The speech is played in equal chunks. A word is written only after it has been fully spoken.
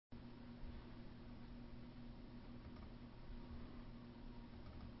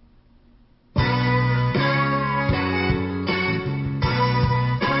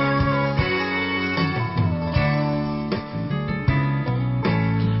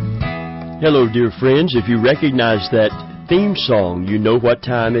Hello, dear friends. If you recognize that theme song, you know what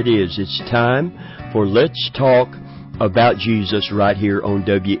time it is. It's time for Let's Talk About Jesus right here on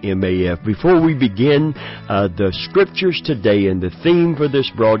WMAF. Before we begin the scriptures today and the theme for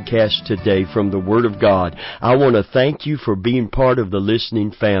this broadcast today from the Word of God, I want to thank you for being part of the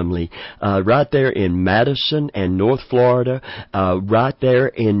listening family right there in Madison and North Florida, right there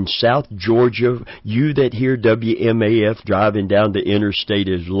in South Georgia. You that hear WMAF driving down the interstate,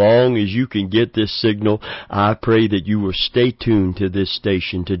 as long as you can get this signal, I pray that you will stay tuned to this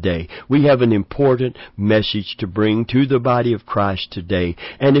station today. We have an important message to bring to the body of Christ today.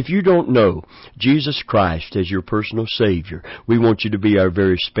 And if you don't know Jesus Christ as your personal Savior, we want you to be our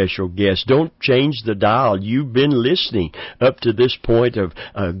very special guest. Don't change the dial. You've been listening up to this point of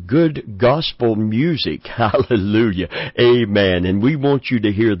good gospel music. Hallelujah. Amen. And we want you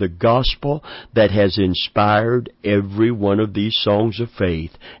to hear the gospel that has inspired every one of these songs of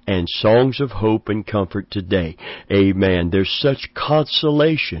faith and songs of hope and comfort today. Amen. There's such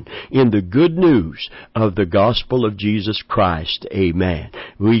consolation in the good news of the gospel of Jesus Christ. Amen.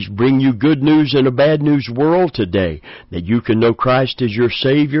 We bring you good news in a bad news world today, that you can know Christ as your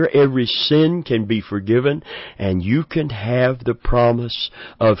Savior, every sin can be forgiven, and you can have the promise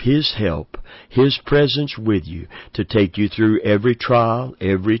of His help, His presence with you to take you through every trial,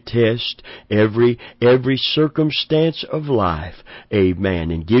 every test, every circumstance of life.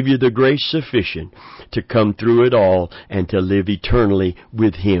 Amen. And give you the grace sufficient to come through it all and to live eternally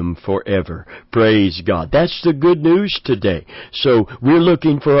with Him forever. Praise God. That's the good news today. So we're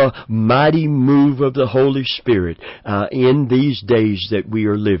looking for a mighty move of the Holy Spirit in these days that we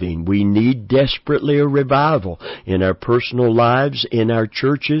are living. We need desperately a revival in our personal lives, in our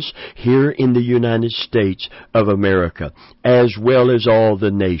churches, here in the United States of America, as well as all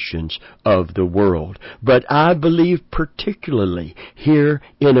the nations of the world. But I believe particularly here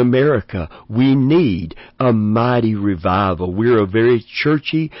in America, we need a mighty revival. We're a very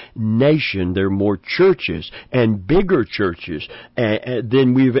churchy nation. There are more churches and bigger churches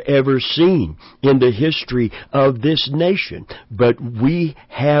than we've ever seen in the history of this nation. But we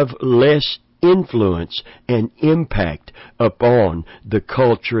have less influence and impact upon the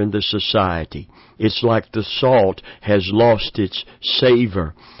culture and the society. It's like the salt has lost its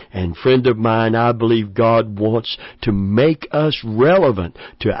savor. And friend of mine, I believe God wants to make us relevant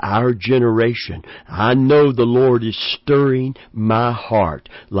to our generation. I know the Lord is stirring my heart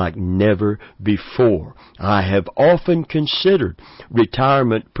like never before. I have often considered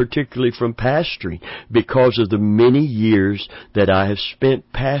retirement, particularly from pastoring, because of the many years that I have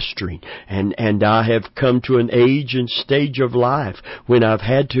spent pastoring. And I have come to an age and stage of life when I've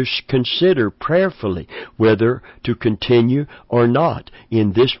had to consider prayerfully whether to continue or not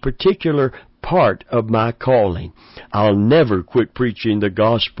in this particular part of my calling. I'll never quit preaching the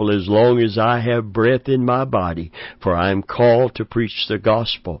gospel as long as I have breath in my body, for I am called to preach the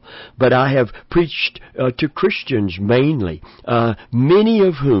gospel. But I have preached to Christians mainly, many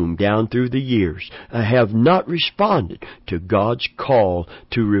of whom down through the years have not responded to God's call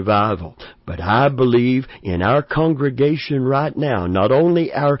to revival. But I believe in our congregation right now, not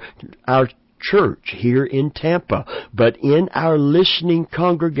only our church here in Tampa, but in our listening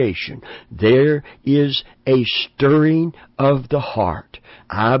congregation, there is a stirring of the heart.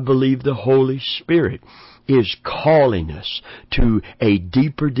 I believe the Holy Spirit is calling us to a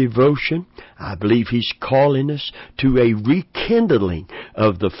deeper devotion. I believe He's calling us to a rekindling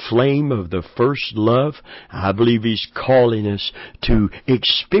of the flame of the first love. I believe He's calling us to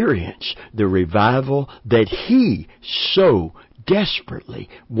experience the revival that He so desperately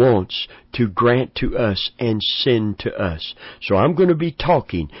wants to grant to us and send to us. So I'm going to be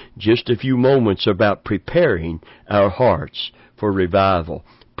talking just a few moments about preparing our hearts for revival.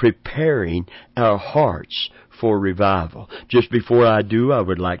 Preparing our hearts for revival. Just before I do, I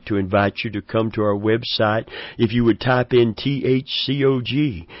would like to invite you to come to our website. If you would type in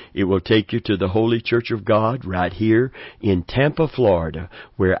THCOG, it will take you to the Holy Church of God right here in Tampa, Florida,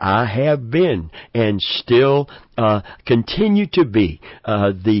 where I have been and still continue to be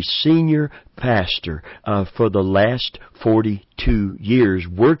the senior pastor for the last 42 years,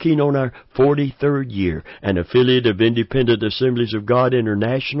 working on our 43rd year, an affiliate of Independent Assemblies of God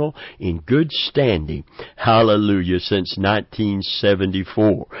International in good standing, hallelujah, since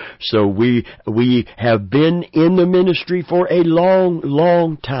 1974. So we have been in the ministry for a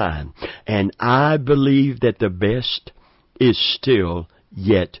long time, and I believe that the best is still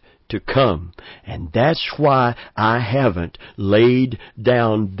yet to come. And that's why I haven't laid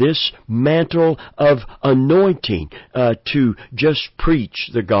down this mantle of anointing to just preach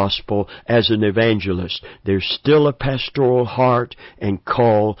the gospel as an evangelist. There's still a pastoral heart and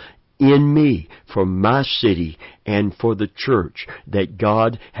call in me for my city and for the church that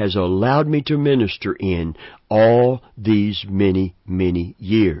God has allowed me to minister in all these many, many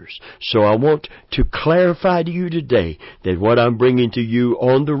years. So I want to clarify to you today that what I'm bringing to you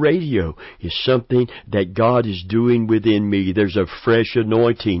on the radio is something that God is doing within me. There's a fresh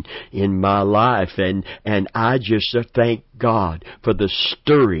anointing in my life, and I just thank God for the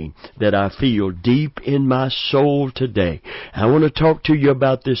stirring that I feel deep in my soul today. I want to talk to you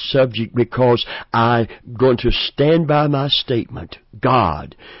about this subject because I'm going to stand by my statement.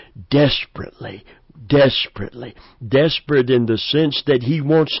 God desperate in the sense that He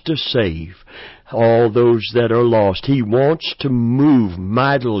wants to save all those that are lost. He wants to move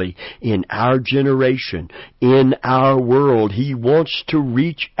mightily in our generation, in our world. He wants to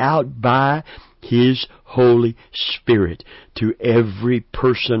reach out by His Holy Spirit to every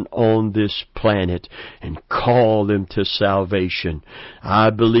person on this planet and call them to salvation.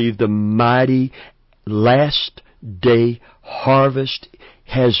 I believe the mighty last day harvest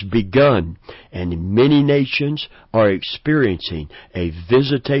has begun, and many nations are experiencing a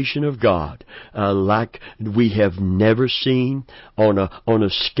visitation of God like we have never seen, on a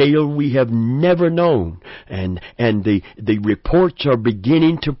scale we have never known, and the reports are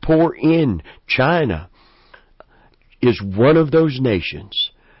beginning to pour in. China is one of those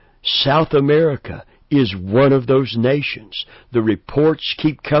nations. South America is one of those nations. The reports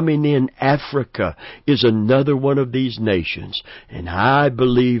keep coming in. Africa is another one of these nations. And I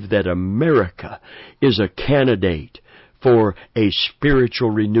believe that America is a candidate for a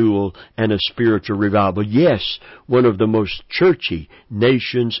spiritual renewal and a spiritual revival. Yes, one of the most churchy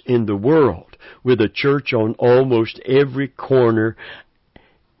nations in the world, with a church on almost every corner.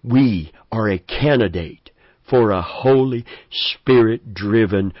 We are a candidate for a Holy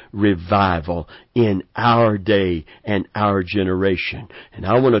Spirit-driven revival in our day and our generation. And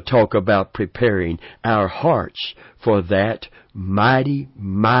I want to talk about preparing our hearts for that mighty,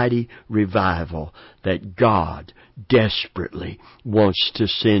 mighty revival that God desperately wants to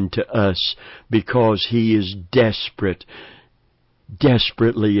send to us, because He is desperately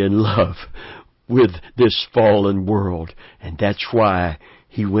in love with this fallen world. And that's why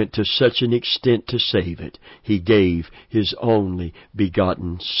He went to such an extent to save it. He gave His only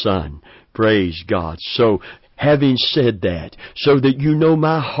begotten Son. Praise God. So, having said that, so that you know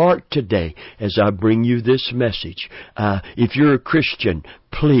my heart today as I bring you this message, if you're a Christian,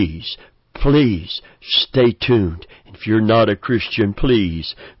 please stay tuned. If you're not a Christian,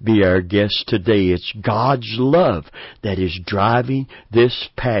 please be our guest today. It's God's love that is driving this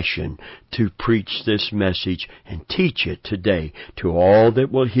passion to preach this message and teach it today to all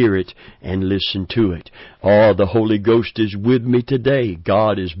that will hear it and listen to it. Oh, the Holy Ghost is with me today.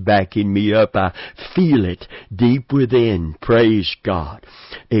 God is backing me up. I feel it deep within. Praise God.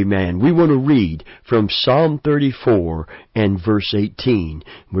 Amen. We want to read from Psalm 34 and verse 18.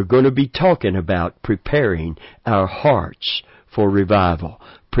 We're going to be talking about preparing our hearts for revival.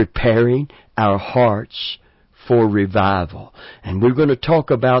 Preparing our hearts for revival. And we're going to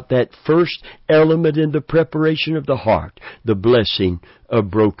talk about that first element in the preparation of the heart, the blessing of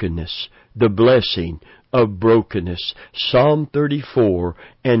brokenness. The blessing of brokenness. Psalm 34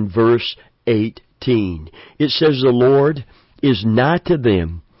 and verse 18. It says, "The Lord is nigh to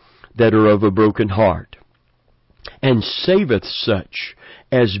them that are of a broken heart, and saveth such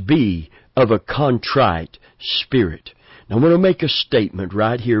as be of a contrite spirit." Now, I want to make a statement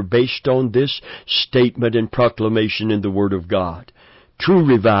right here based on this statement and proclamation in the Word of God. True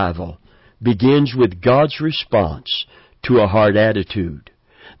revival begins with God's response to a heart attitude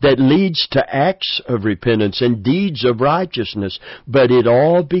that leads to acts of repentance and deeds of righteousness, but it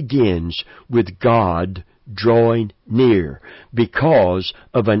all begins with God drawing near because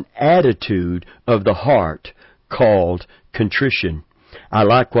of an attitude of the heart called contrition. I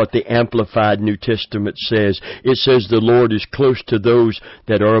like what the Amplified New Testament says. It says, "The Lord is close to those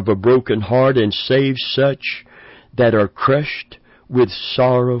that are of a broken heart, and saves such that are crushed with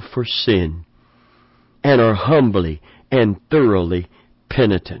sorrow for sin, and are humbly and thoroughly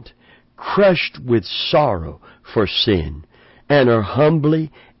penitent." Crushed with sorrow for sin, and are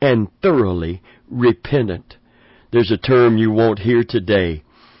humbly and thoroughly repentant. There's a term you won't hear today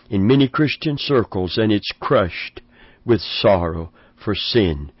in many Christian circles, and it's crushed with sorrow for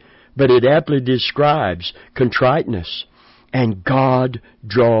sin. But it aptly describes contriteness, and God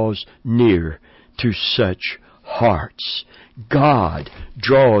draws near to such hearts. God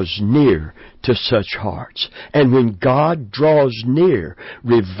draws near to such hearts. And when God draws near,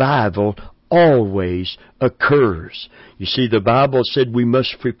 revival always occurs. You see, the Bible said we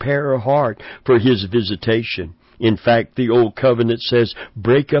must prepare our heart for His visitation. In fact, the Old Covenant says,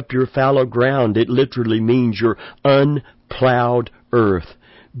 break up your fallow ground. It literally means your unplowed earth.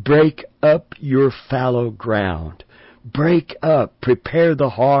 Break up your fallow ground. Break up. Prepare the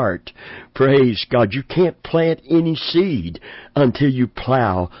heart. Praise God. You can't plant any seed until you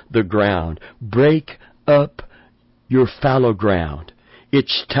plow the ground. Break up your fallow ground.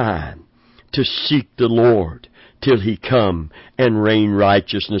 It's time to seek the Lord till He come and rain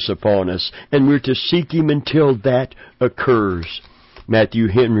righteousness upon us. And we're to seek Him until that occurs. Matthew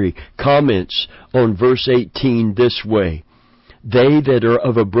Henry comments on verse 18 this way: they that are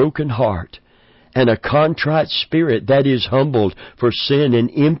of a broken heart and a contrite spirit, that is, humbled for sin and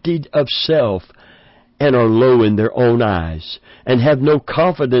emptied of self, and are low in their own eyes, and have no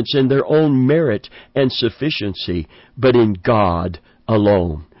confidence in their own merit and sufficiency, but in God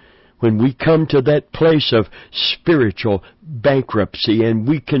alone. When we come to that place of spiritual bankruptcy and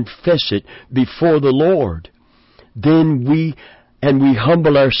we confess it before the Lord, then we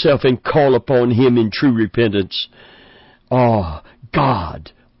humble ourselves and call upon Him in true repentance.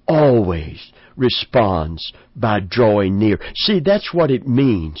 God always responds by drawing near. See, that's what it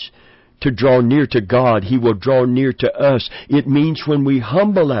means to draw near to God. He will draw near to us. It means when we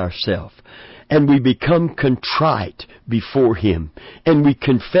humble ourselves and we become contrite before Him and we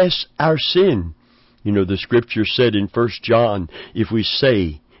confess our sin. You know, the Scripture said in 1 John, if we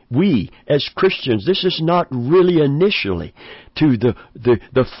say, we as Christians, this is not really initially to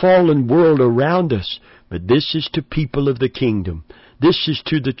the fallen world around us, but this is to people of the kingdom. This is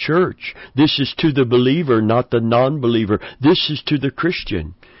to the church. This is to the believer, not the non-believer. This is to the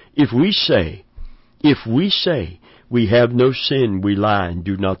Christian. If we say we have no sin, we lie and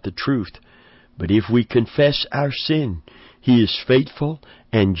do not the truth. But if we confess our sin, He is faithful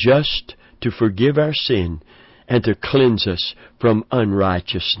and just to forgive our sin and to cleanse us from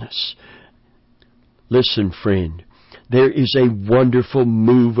unrighteousness. Listen, friend, there is a wonderful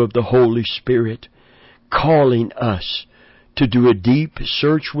move of the Holy Spirit calling us to do a deep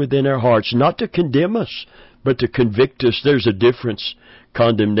search within our hearts, not to condemn us, but to convict us. There's a difference.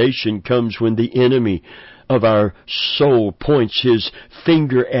 Condemnation comes when the enemy of our soul points his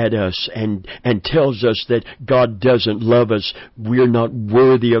finger at us and tells us that God doesn't love us. We're not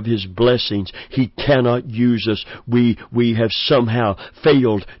worthy of His blessings. He cannot use us. We have somehow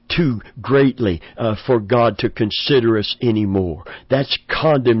failed too greatly for God to consider us anymore. That's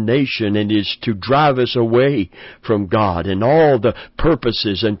condemnation, and is to drive us away from God and all the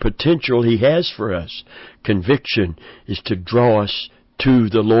purposes and potential He has for us. Conviction is to draw us to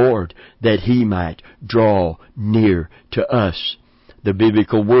the Lord, that He might draw near to us. The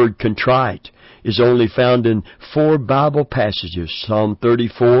biblical word contrite is only found in 4 Bible passages: Psalm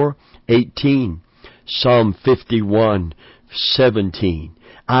 34:18, Psalm 51:17,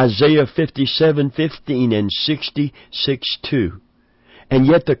 Isaiah 57:15, and 66:2. And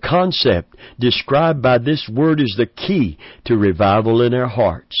yet the concept described by this word is the key to revival in our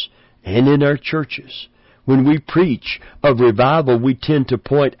hearts and in our churches. When we preach of revival, we tend to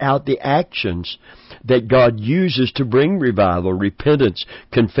point out the actions that God uses to bring revival: repentance,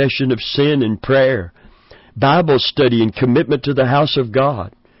 confession of sin, and prayer, Bible study, and commitment to the house of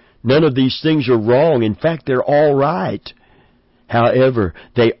God. None of these things are wrong. In fact, they're all right. However,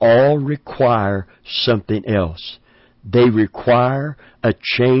 they all require something else. They require a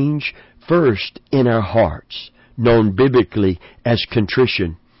change first in our hearts, known biblically as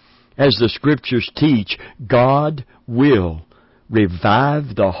contrition. As the Scriptures teach, God will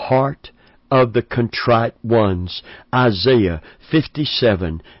revive the heart of the contrite ones. Isaiah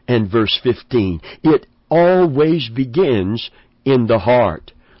 57 and verse 15. It always begins in the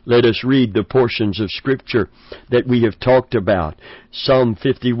heart. Let us read the portions of Scripture that we have talked about. Psalm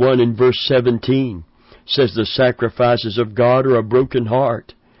 51 and verse 17 says, the sacrifices of God are a broken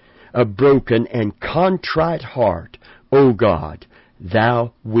heart, a broken and contrite heart, O God,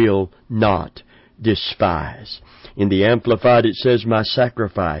 Thou wilt not despise. In the Amplified it says, my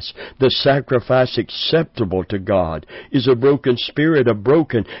sacrifice, the sacrifice acceptable to God, is a broken spirit, a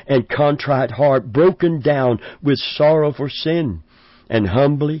broken and contrite heart, broken down with sorrow for sin, and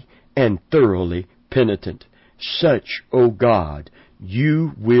humbly and thoroughly penitent. Such, O God,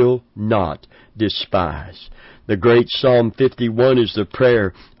 You will not despise. The great Psalm 51 is the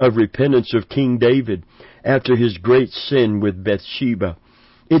prayer of repentance of King David after his great sin with Bathsheba.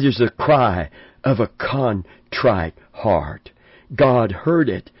 It is the cry of a contrite heart. God heard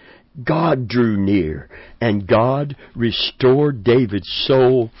it. God drew near. And God restored David's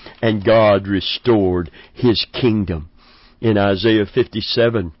soul. And God restored his kingdom. In Isaiah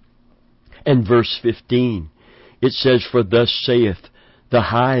 57 and verse 15, it says, for thus saith the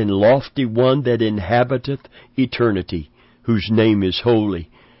high and lofty one that inhabiteth eternity, whose name is holy.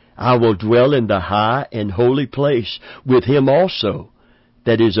 I will dwell in the high and holy place with him also,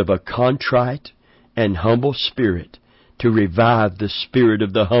 that is of a contrite and humble spirit, to revive the spirit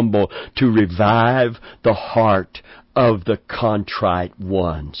of the humble, to revive the heart of the contrite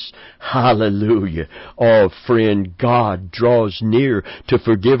ones. Hallelujah. Oh, friend, God draws near to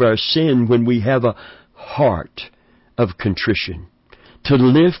forgive our sin when we have a heart of contrition, to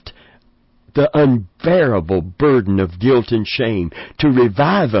lift the unbearable burden of guilt and shame, to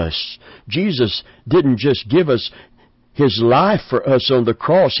revive us. Jesus didn't just give us His life for us on the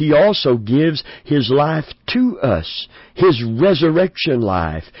cross. He also gives His life to us. His resurrection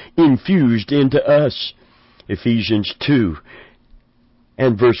life infused into us. Ephesians 2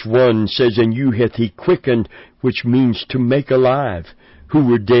 and verse 1 says, "And you hath He quickened," which means to make alive, "who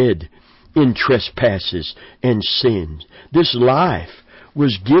were dead in trespasses and sins." This life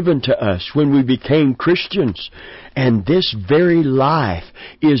was given to us when we became Christians. And this very life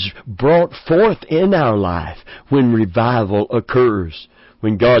is brought forth in our life when revival occurs.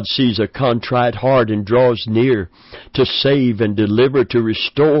 When God sees a contrite heart and draws near to save and deliver, to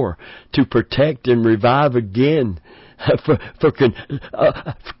restore, to protect and revive again.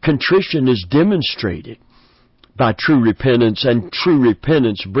 Contrition is demonstrated by true repentance, and true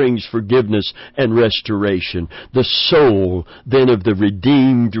repentance brings forgiveness and restoration. The soul then of the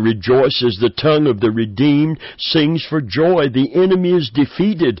redeemed rejoices. The tongue of the redeemed sings for joy. The enemy is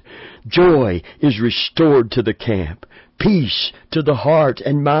defeated. Joy is restored to the camp. Peace to the heart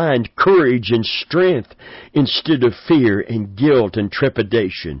and mind. Courage and strength instead of fear and guilt and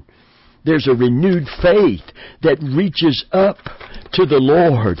trepidation. There's a renewed faith that reaches up to the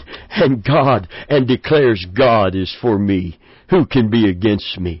Lord and God and declares, "God is for me. Who can be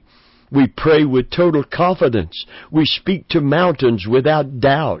against me?" We pray with total confidence. We speak to mountains without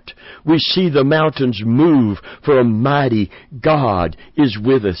doubt. We see the mountains move, for a mighty God is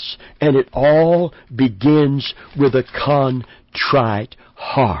with us. And it all begins with a contrite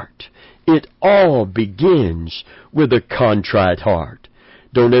heart. It all begins with a contrite heart.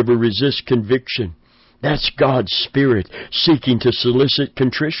 Don't ever resist conviction. That's God's Spirit seeking to solicit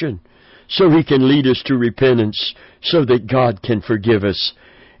contrition so He can lead us to repentance, so that God can forgive us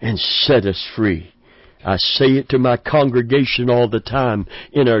and set us free. I say it to my congregation all the time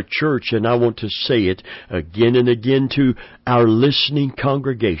in our church, and I want to say it again and again to our listening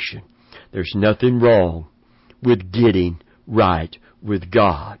congregation. There's nothing wrong with getting right with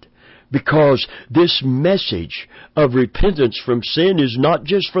God. Because this message of repentance from sin is not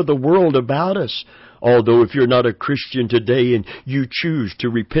just for the world about us. Although if you're not a Christian today and you choose to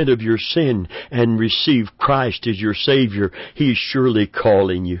repent of your sin and receive Christ as your Savior, He's surely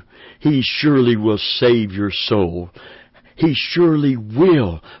calling you. He surely will save your soul. He surely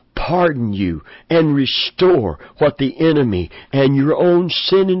will pardon you and restore what the enemy and your own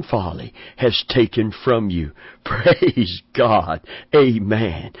sin and folly has taken from you. Praise God.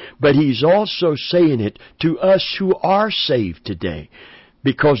 Amen. But He's also saying it to us who are saved today.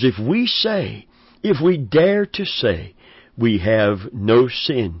 Because if we dare to say we have no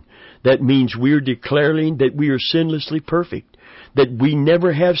sin, that means we're declaring that we are sinlessly perfect, that we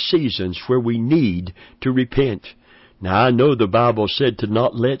never have seasons where we need to repent. Now, I know the Bible said to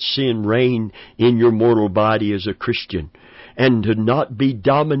not let sin reign in your mortal body as a Christian, and to not be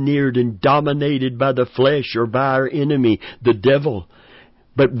domineered and dominated by the flesh or by our enemy, the devil.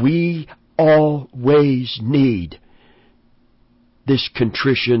 But we always need this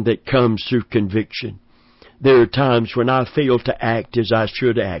contrition that comes through conviction. There are times when I fail to act as I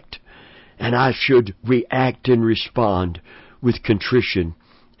should act, and I should react and respond with contrition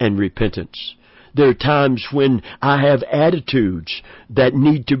and repentance. There are times when I have attitudes that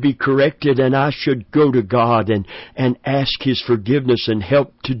need to be corrected, and I should go to God and ask His forgiveness and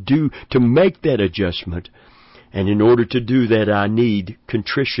help to make that adjustment. And in order to do that, I need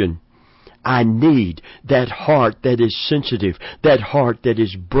contrition. I need that heart that is sensitive, that heart that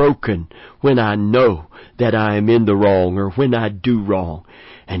is broken when I know that I am in the wrong or when I do wrong.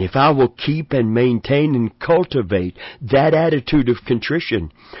 And if I will keep and maintain and cultivate that attitude of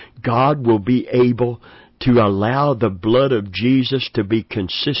contrition, God will be able to allow the blood of Jesus to be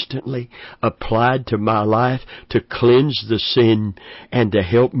consistently applied to my life, to cleanse the sin, and to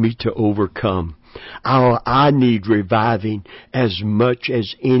help me to overcome. I need reviving as much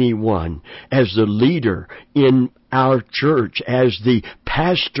as anyone, as the leader in our church, as the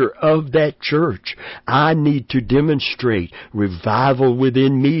pastor of that church. I need to demonstrate revival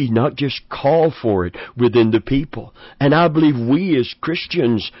within me, not just call for it within the people. And I believe we as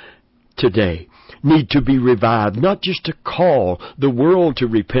Christians today need to be revived, not just to call the world to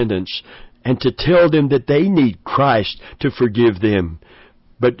repentance and to tell them that they need Christ to forgive them,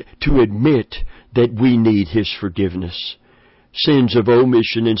 but to admit that we need His forgiveness. Sins of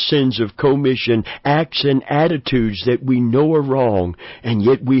omission and sins of commission, acts and attitudes that we know are wrong, and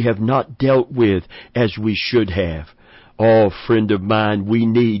yet we have not dealt with as we should have. Oh, friend of mine, we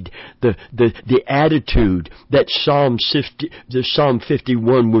need the attitude that Psalm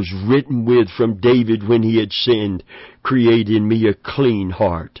 51 was written with from David when he had sinned. Create in me a clean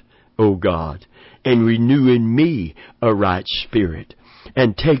heart, O God, and renew in me a right spirit.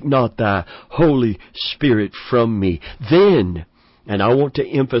 And take not thy Holy Spirit from me. Then, and I want to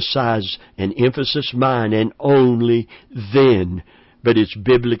emphasize an emphasis mine, and only then, but it's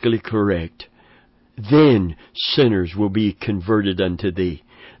biblically correct, then sinners will be converted unto thee.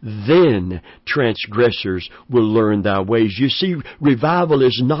 Then transgressors will learn thy ways. You see, revival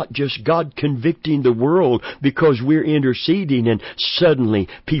is not just God convicting the world because we're interceding and suddenly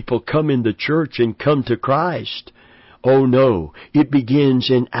people come in the church and come to Christ. Oh no, it begins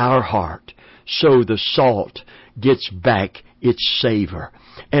in our heart, so the salt gets back its savor,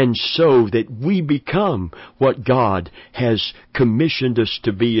 and so that we become what God has commissioned us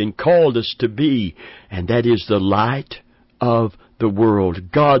to be and called us to be, and that is the light of the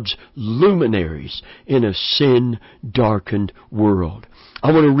world, God's luminaries in a sin-darkened world.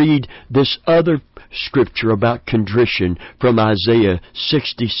 I want to read this other scripture about contrition from Isaiah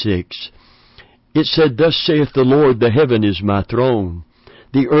 66. It said, Thus saith the Lord, the heaven is my throne,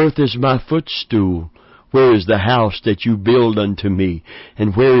 the earth is my footstool. Where is the house that you build unto me?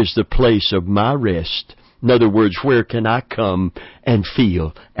 And where is the place of my rest? In other words, where can I come and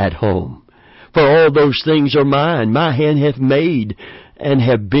feel at home? For all those things are mine. My hand hath made and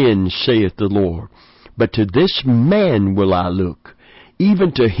have been, saith the Lord. But to this man will I look,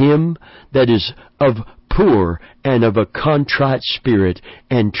 even to him that is of poor and of a contrite spirit,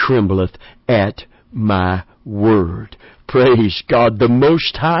 and trembleth at my word. Praise God. The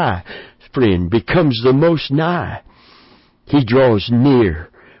Most High, friend, becomes the most nigh. He draws near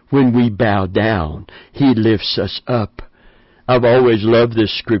when we bow down. He lifts us up. I've always loved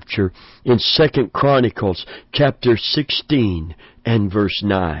this scripture in 2 Chronicles chapter 16 and verse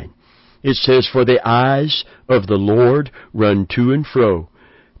 9. It says, For the eyes of the Lord run to and fro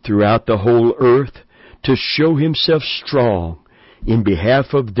throughout the whole earth, to show Himself strong in behalf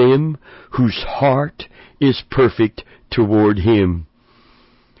of them whose heart is perfect toward Him.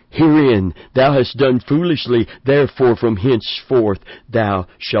 Herein thou hast done foolishly, therefore from henceforth thou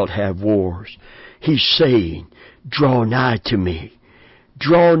shalt have wars. He's saying, draw nigh to me,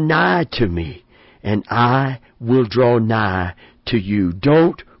 and I will draw nigh to you.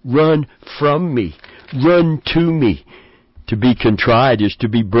 Don't run from me, run to me. To be contrite is to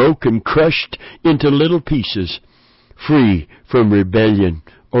be broken, crushed into little pieces, free from rebellion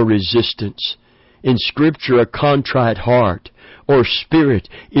or resistance. In Scripture, a contrite heart or spirit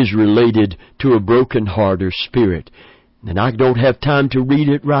is related to a broken heart or spirit. And I don't have time to read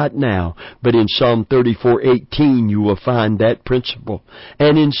it right now, but in Psalm 34:18 you will find that principle.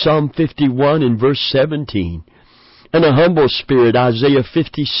 And in Psalm 51 and verse 17. And a humble spirit, Isaiah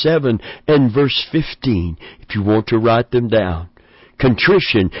 57 and verse 15, if you want to write them down.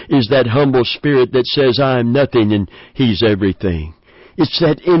 Contrition is that humble spirit that says, I am nothing and He's everything. It's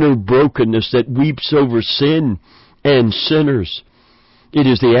that inner brokenness that weeps over sin and sinners. It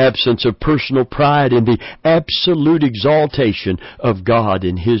is the absence of personal pride and the absolute exaltation of God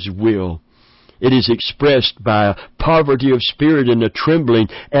and His will. It is expressed by a poverty of spirit and a trembling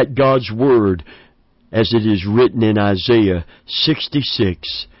at God's Word, as it is written in Isaiah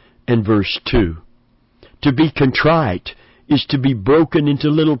 66 and verse 2. To be contrite is to be broken into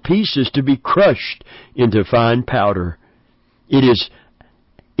little pieces, to be crushed into fine powder. It is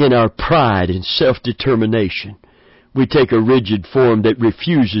in our pride and self-determination. We take a rigid form that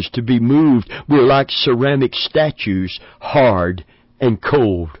refuses to be moved. We're like ceramic statues, hard and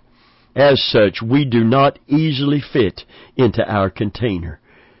cold. As such, we do not easily fit into our container.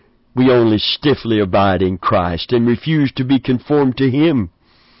 We only stiffly abide in Christ and refuse to be conformed to Him.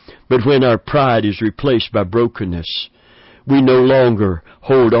 But when our pride is replaced by brokenness, we no longer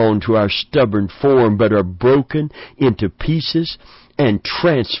hold on to our stubborn form, but are broken into pieces and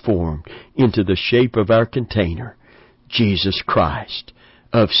transformed into the shape of our container, Jesus Christ.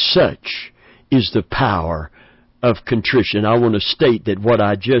 Of such is the power of contrition. I want to state that what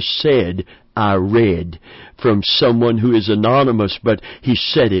I just said, I read from someone who is anonymous, but he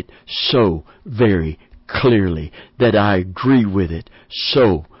said it so very clearly that I agree with it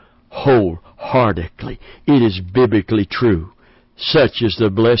so wholeheartedly. It is biblically true. Such is the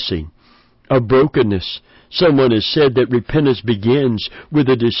blessing of brokenness. Someone has said that repentance begins with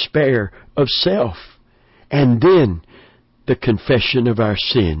a despair of self, and then the confession of our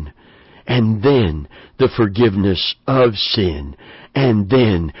sin, and then the forgiveness of sin, and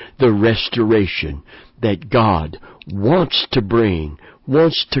then the restoration that God wants to bring,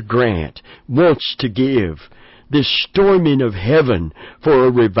 wants to grant, wants to give. This storming of heaven for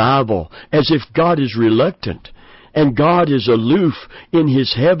a revival, as if God is reluctant and God is aloof in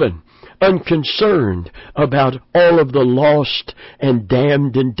His heaven, unconcerned about all of the lost and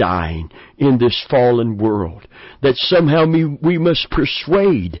damned and dying in this fallen world. That somehow we must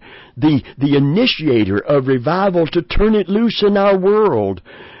persuade the initiator of revival to turn it loose in our world,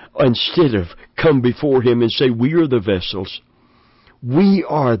 instead of come before Him and say, we are the vessels. We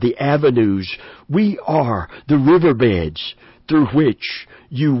are the avenues. We are the riverbeds through which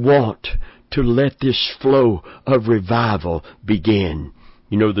you want to let this flow of revival begin.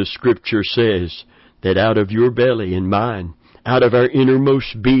 You know, the Scripture says that out of your belly and mine, out of our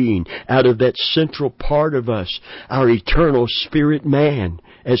innermost being, out of that central part of us, our eternal spirit man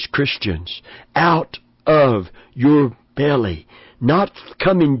as Christians, out of your belly, not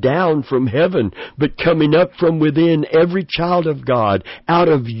coming down from heaven, but coming up from within every child of God, out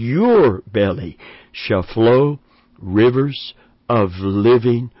of your belly shall flow rivers of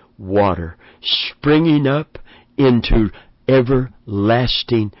living water, springing up into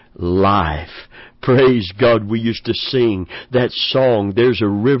everlasting life. Praise God. We used to sing that song, there's a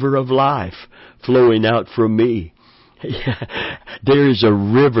river of life flowing out from me. There is a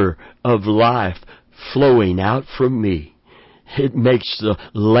river of life flowing out from me. It makes the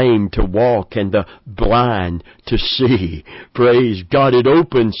lame to walk and the blind to see. Praise God. It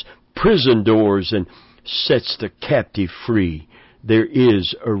opens prison doors and sets the captive free. There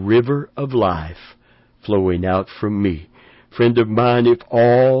is a river of life flowing out from me. Friend of mine, if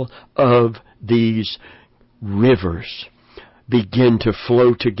all of these rivers begin to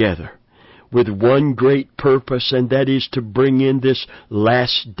flow together with one great purpose, and that is to bring in this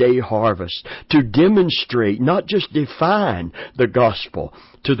last day harvest, to demonstrate, not just define the gospel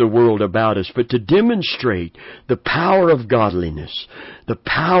to the world about us, but to demonstrate the power of godliness, the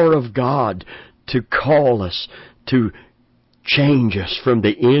power of God to call us, to change us from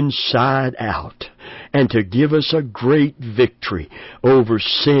the inside out, and to give us a great victory over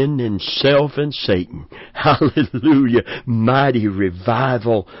sin and self and Satan. Hallelujah. Mighty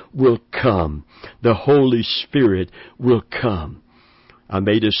revival will come. The Holy Spirit will come. I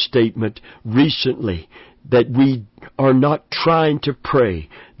made a statement recently that we are not trying to pray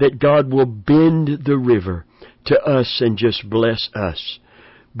that God will bend the river to us and just bless us,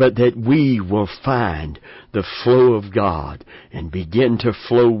 but that we will find the flow of God and begin to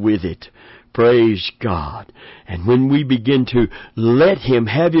flow with it. Praise God. And when we begin to let Him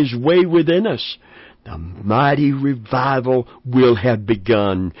have His way within us, the mighty revival will have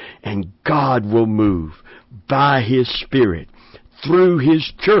begun, and God will move by His Spirit through His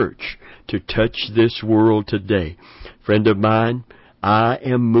church to touch this world today. Friend of mine, I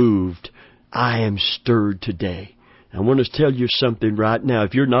am moved. I am stirred today. I want to tell you something right now.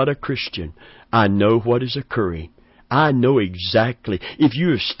 If you're not a Christian, I know what is occurring. I know exactly. If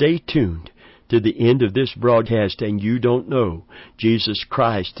you stay tuned to the end of this broadcast and you don't know Jesus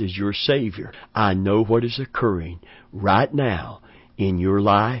Christ is your Savior, I know what is occurring right now in your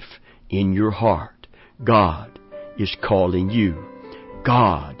life, in your heart. God is calling you.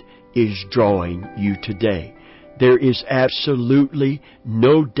 God is drawing you today. There is absolutely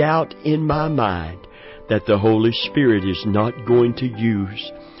no doubt in my mind that the Holy Spirit is not going to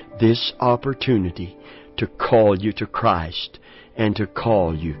use this opportunity to call you to Christ and to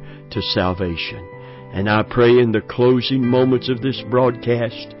call you to salvation. And I pray in the closing moments of this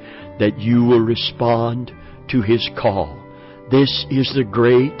broadcast that you will respond to His call. This is the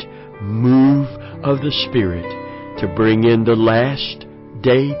great move of the Spirit to bring in the last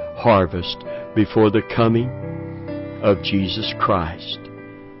day harvest before the coming of Jesus Christ.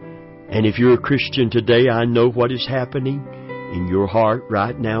 And if you're a Christian today, I know what is happening in your heart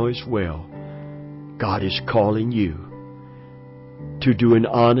right now as well. God is calling you to do an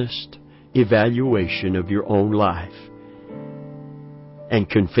honest evaluation of your own life and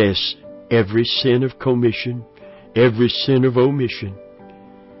confess every sin of commission, every sin of omission,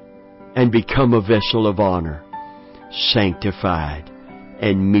 and become a vessel of honor, sanctified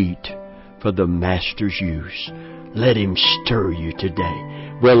and meet for the Master's use. Let Him stir you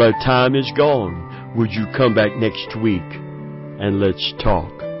today. Well, our time is gone. Would you come back next week and let's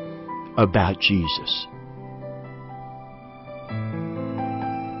talk about Jesus?